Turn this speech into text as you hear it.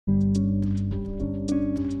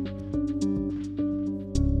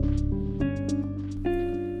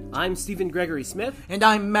I'm Stephen Gregory Smith. And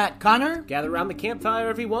I'm Matt Connor. Gather around the campfire,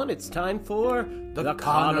 everyone. It's time for The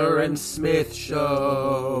Connor and Smith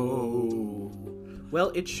Show.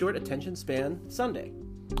 Well, it's short attention span Sunday.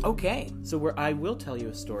 Okay. So I will tell you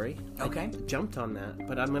a story. Okay. I jumped on that,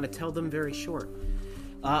 but I'm going to tell them very short.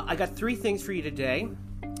 I got 3 things for you today.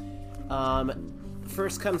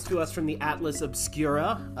 First comes to us from the Atlas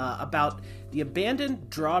Obscura about the abandoned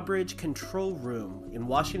drawbridge control room in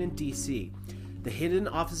Washington, D.C. The hidden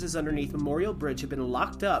offices underneath Memorial Bridge have been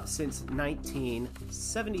locked up since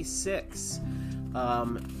 1976.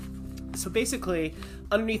 So basically,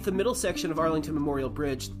 underneath the middle section of Arlington Memorial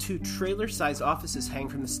Bridge, 2 trailer-sized offices hang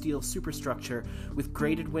from the steel superstructure with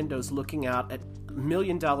grated windows looking out at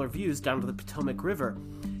million-dollar views down to the Potomac River.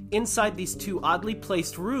 Inside these 2 oddly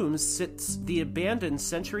placed rooms sits the abandoned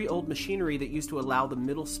century-old machinery that used to allow the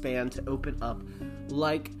middle span to open up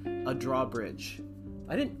like a drawbridge.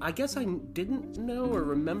 I guess I didn't know or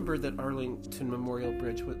remember that Arlington Memorial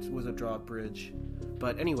Bridge was a drawbridge.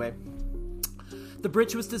 But anyway, the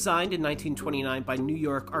bridge was designed in 1929 by New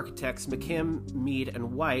York architects McKim, Mead,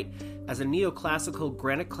 and White as a neoclassical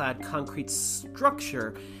granite-clad concrete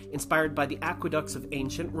structure inspired by the aqueducts of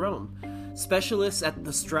ancient Rome. Specialists at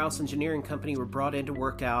the Strauss Engineering Company were brought in to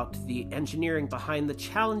work out the engineering behind the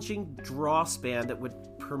challenging draw span that would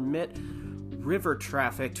permit river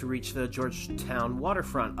traffic to reach the Georgetown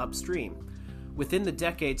waterfront upstream. Within the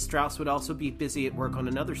decade, Strauss would also be busy at work on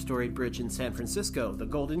another storied bridge in San Francisco, the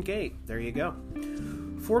Golden Gate. There you go.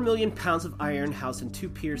 4 million pounds of iron housed in 2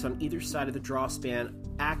 piers on either side of the draw span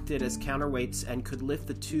acted as counterweights and could lift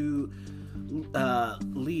the 2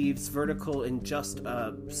 leaves vertical in just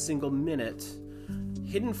a single minute.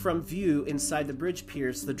 Hidden from view inside the bridge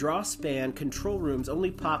piers, the draw span control rooms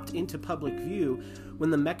only popped into public view when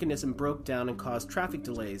the mechanism broke down and caused traffic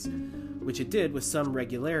delays, which it did with some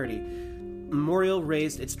regularity. Memorial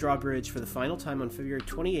raised its drawbridge for the final time on February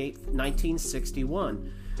 28,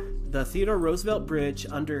 1961. The Theodore Roosevelt Bridge,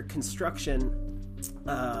 under construction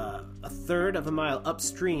a third of a mile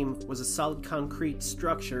upstream, was a solid concrete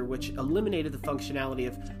structure which eliminated the functionality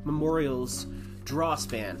of Memorial's draw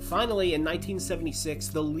span. Finally, in 1976,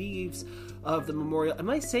 the leaves of the Memorial... Am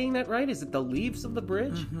I saying that right? Is it the leaves of the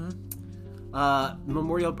bridge? Mm-hmm.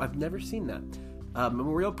 Memorial... I've never seen that.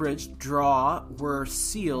 Memorial Bridge draw were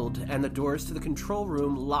sealed and the doors to the control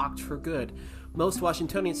room locked for good. Most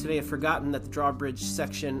Washingtonians today have forgotten that the drawbridge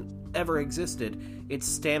section ever existed. Its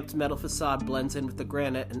stamped metal facade blends in with the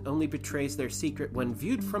granite and only betrays their secret when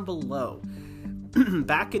viewed from below.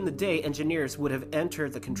 Back in the day, engineers would have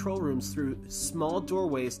entered the control rooms through small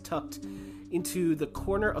doorways tucked into the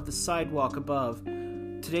corner of the sidewalk above.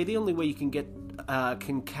 Today, the only way you can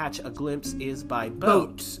catch a glimpse is by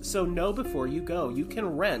boat. So know before you go. You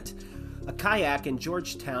can rent a kayak in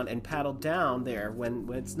Georgetown and paddle down there when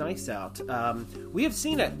it's nice out. We have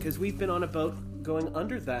seen it because we've been on a boat going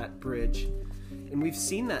under that bridge, and we've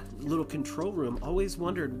seen that little control room. Always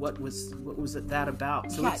wondered what was that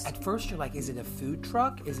about. So yeah, at first you're like, is it a food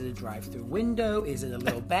truck? Is it a drive-through window? Is it a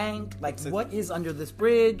little bank? Like, what is under this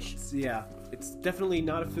bridge? Yeah, it's definitely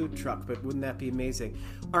not a food truck, but wouldn't that be amazing?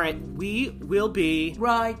 All right, we will be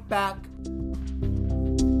right back.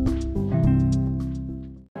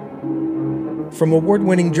 From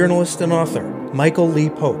award-winning journalist and author Michael Lee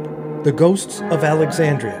Pope, The Ghosts of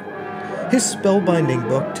Alexandria. His spellbinding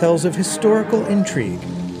book tells of historical intrigue,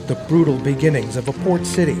 the brutal beginnings of a port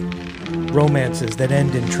city, romances that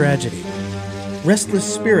end in tragedy, restless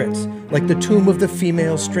spirits like the tomb of the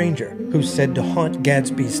female stranger who's said to haunt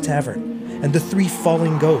Gadsby's Tavern, and the 3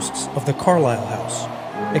 falling ghosts of the Carlisle House.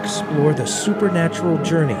 Explore the supernatural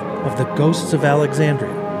journey of the Ghosts of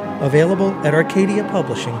Alexandria, available at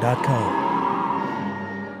arcadiapublishing.com.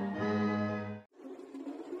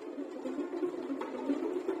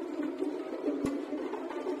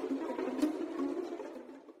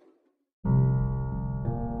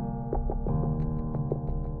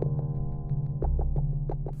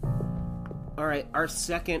 Alright, our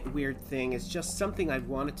second weird thing is just something I've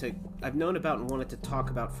known about and wanted to talk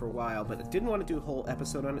about for a while, but I didn't want to do a whole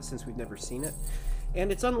episode on it since we've never seen it.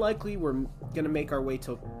 And it's unlikely we're going to make our way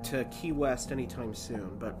to Key West anytime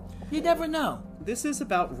soon, but... You never know. This is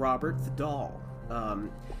about Robert the Doll.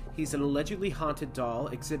 He's an allegedly haunted doll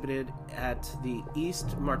exhibited at the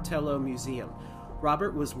East Martello Museum.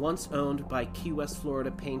 Robert was once owned by Key West,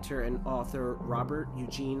 Florida painter and author Robert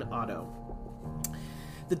Eugene Otto.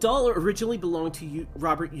 The doll originally belonged to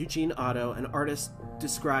Robert Eugene Otto, an artist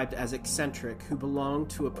described as eccentric, who belonged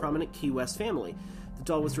to a prominent Key West family. The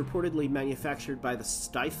doll was reportedly manufactured by the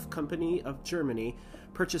Steiff Company of Germany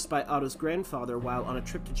purchased by Otto's grandfather while on a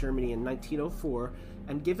trip to Germany in 1904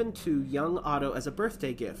 and given to young Otto as a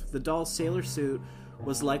birthday gift. The doll's sailor suit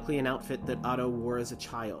was likely an outfit that Otto wore as a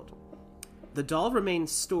child. The doll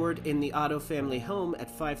remains stored in the Otto family home at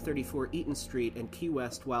 534 Eaton Street in Key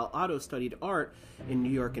West while Otto studied art in New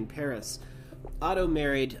York and Paris. Otto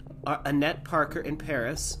married Annette Parker in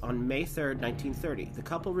Paris on May 3, 1930. The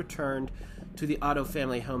couple returned to the Otto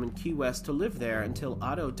family home in Key West to live there until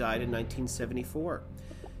Otto died in 1974.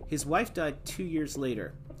 His wife died 2 years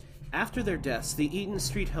later. After their deaths, the Eaton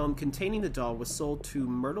Street home containing the doll was sold to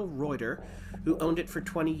Myrtle Reuter, who owned it for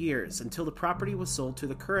 20 years, until the property was sold to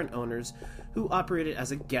the current owners, who operated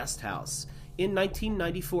as a guest house. In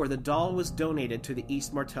 1994, the doll was donated to the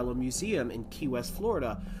East Martello Museum in Key West,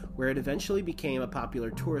 Florida, where it eventually became a popular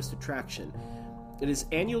tourist attraction. It is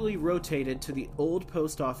annually rotated to the Old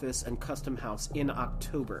Post Office and Custom House in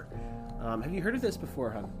October. Have you heard of this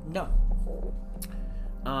before, hon? No.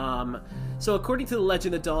 So according to the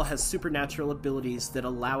legend, the doll has supernatural abilities that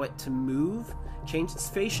allow it to move, change its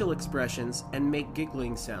facial expressions, and make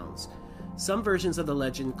giggling sounds. Some versions of the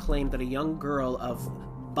legend claim that a young girl of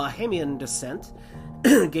Bohemian descent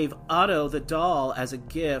gave Otto the doll as a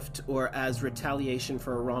gift or as retaliation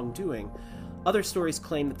for a wrongdoing. Other stories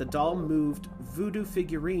claim that the doll moved voodoo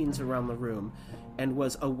figurines around the room and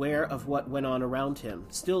was aware of what went on around him.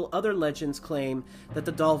 Still, other legends claim that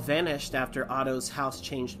the doll vanished after Otto's house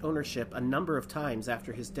changed ownership a number of times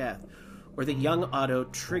after his death, or that young Otto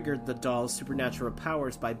triggered the doll's supernatural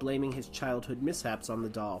powers by blaming his childhood mishaps on the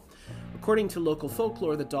doll. According to local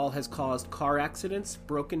folklore, the doll has caused car accidents,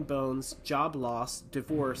 broken bones, job loss,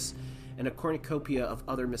 divorce, and a cornucopia of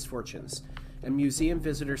other misfortunes. And museum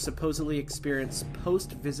visitors supposedly experience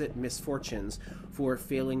post-visit misfortunes for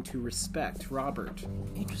failing to respect Robert.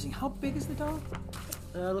 Interesting. How big is the doll?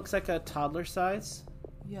 Looks like a toddler size.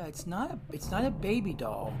 Yeah, it's not a baby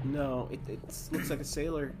doll. No, it looks like a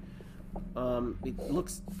sailor. It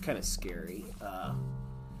looks kind of scary.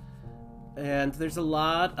 And there's a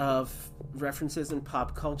lot of references in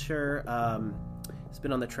pop culture. It's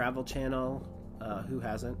been on the Travel Channel. Who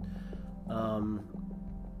hasn't?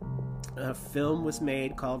 A film was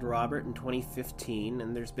made called Robert in 2015,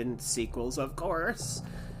 and there's been sequels, of course.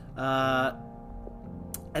 And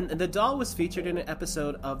the doll was featured in an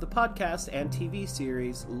episode of the podcast and TV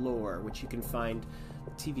series Lore, which you can find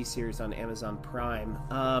the TV series on Amazon Prime.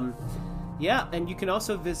 Yeah, and you can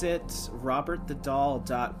also visit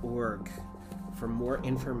robertthedoll.org for more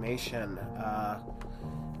information.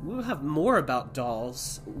 We'll have more about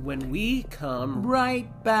dolls when we come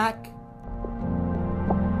right back.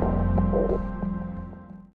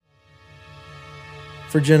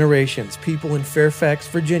 For generations, people in Fairfax,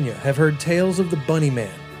 Virginia have heard tales of the Bunny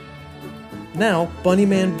Man. Now, Bunny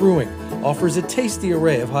Man Brewing offers a tasty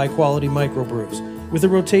array of high-quality microbrews with a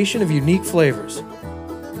rotation of unique flavors.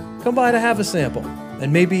 Come by to have a sample,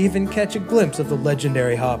 and maybe even catch a glimpse of the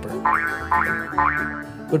legendary hopper.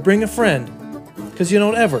 But bring a friend, because you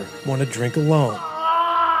don't ever want to drink alone.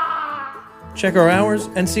 Check our hours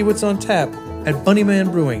and see what's on tap at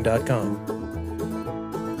bunnymanbrewing.com.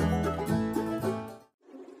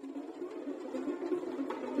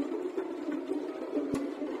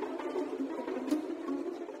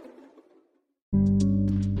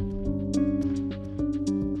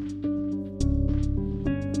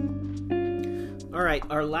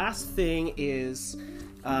 Our last thing is,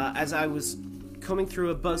 as I was combing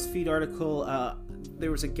through a BuzzFeed article,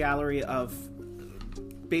 there was a gallery of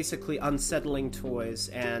basically unsettling toys,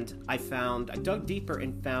 and I dug deeper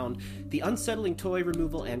and found the Unsettling Toy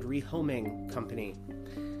Removal and Rehoming Company.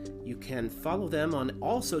 You can follow them on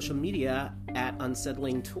all social media at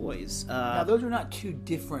Unsettling Toys. Now, those are not two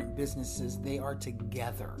different businesses. They are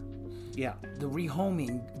together. Yeah. The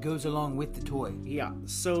rehoming goes along with the toy. Yeah.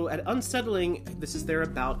 So at Unsettling, this is their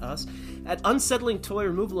About Us. At Unsettling Toy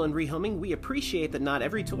Removal and Rehoming, we appreciate that not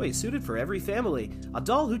every toy is suited for every family. A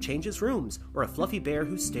doll who changes rooms, or a fluffy bear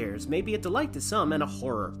who stares, may be a delight to some and a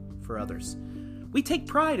horror for others. We take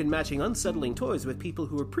pride in matching unsettling toys with people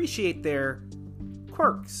who appreciate their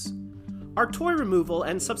quirks. Our toy removal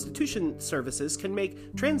and substitution services can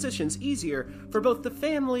make transitions easier for both the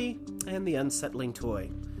family and the unsettling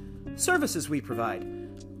toy. Services we provide.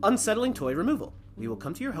 Unsettling toy removal. We will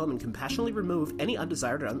come to your home and compassionately remove any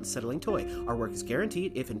undesired or unsettling toy. Our work is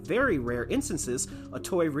guaranteed. If in very rare instances a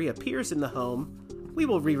toy reappears in the home, we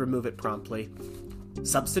will re-remove it promptly.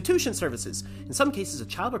 Substitution services. In some cases, a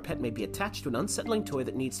child or pet may be attached to an unsettling toy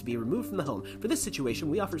that needs to be removed from the home. For this situation,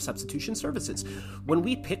 we offer substitution services. When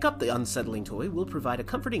we pick up the unsettling toy, we'll provide a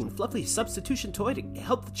comforting and fluffy substitution toy to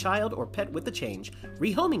help the child or pet with the change.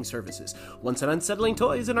 Rehoming services. Once an unsettling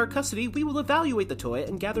toy is in our custody, we will evaluate the toy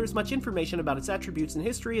and gather as much information about its attributes and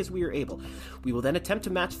history as we are able. We will then attempt to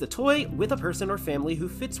match the toy with a person or family who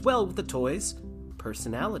fits well with the toy's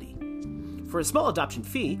personality. For a small adoption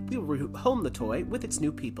fee, we will rehome the toy with its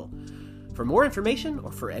new people. For more information,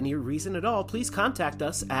 or for any reason at all, please contact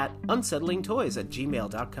us at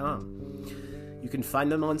unsettlingtoys@gmail.com. You can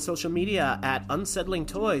find them on social media at Unsettling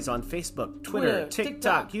Toys on Facebook, Twitter,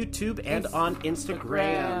 TikTok, YouTube, and on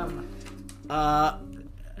Instagram.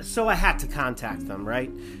 So I had to contact them,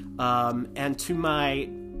 right? And to my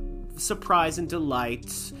surprise and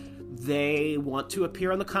delight, they want to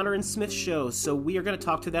appear on the Connor and Smith show, so we are going to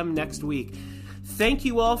talk to them next week. Thank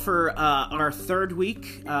you all for our third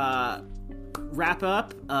week wrap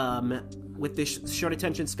up with this Short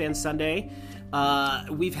Attention Span Sunday.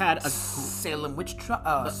 We've had a Salem Witch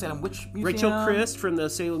Museum. Rachel Christ from the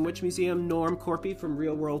Salem Witch Museum, Norm Corpy from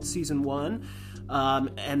Real World Season 1,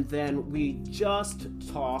 and then we just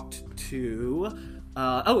talked to...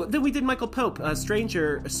 then we did Michael Pope,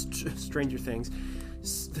 Stranger Things.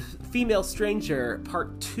 Female Stranger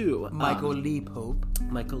Part 2. Michael Lee Pope.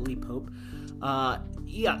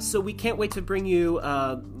 So we can't wait to bring you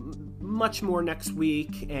much more next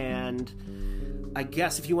week, and I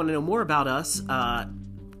guess if you want to know more about us,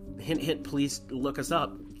 hint, please look us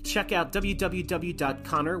up. Check out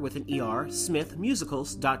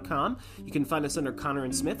www.connorsmithmusicals.com. You can find us under Connor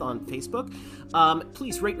and Smith on Facebook.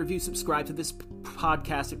 Please rate, review, subscribe to this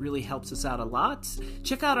podcast. It really helps us out a lot.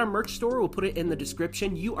 Check out our merch store. We'll put it in the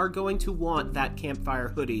description. You are going to want that campfire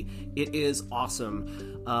hoodie. It is awesome.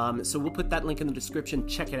 So we'll put that link in the description.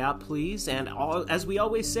 Check it out, please. And as we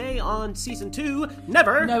always say on Season 2,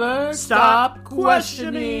 never stop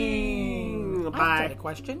questioning. Bye. I got a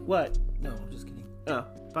question. What? No, I'm just kidding. Oh,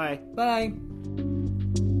 bye. Bye.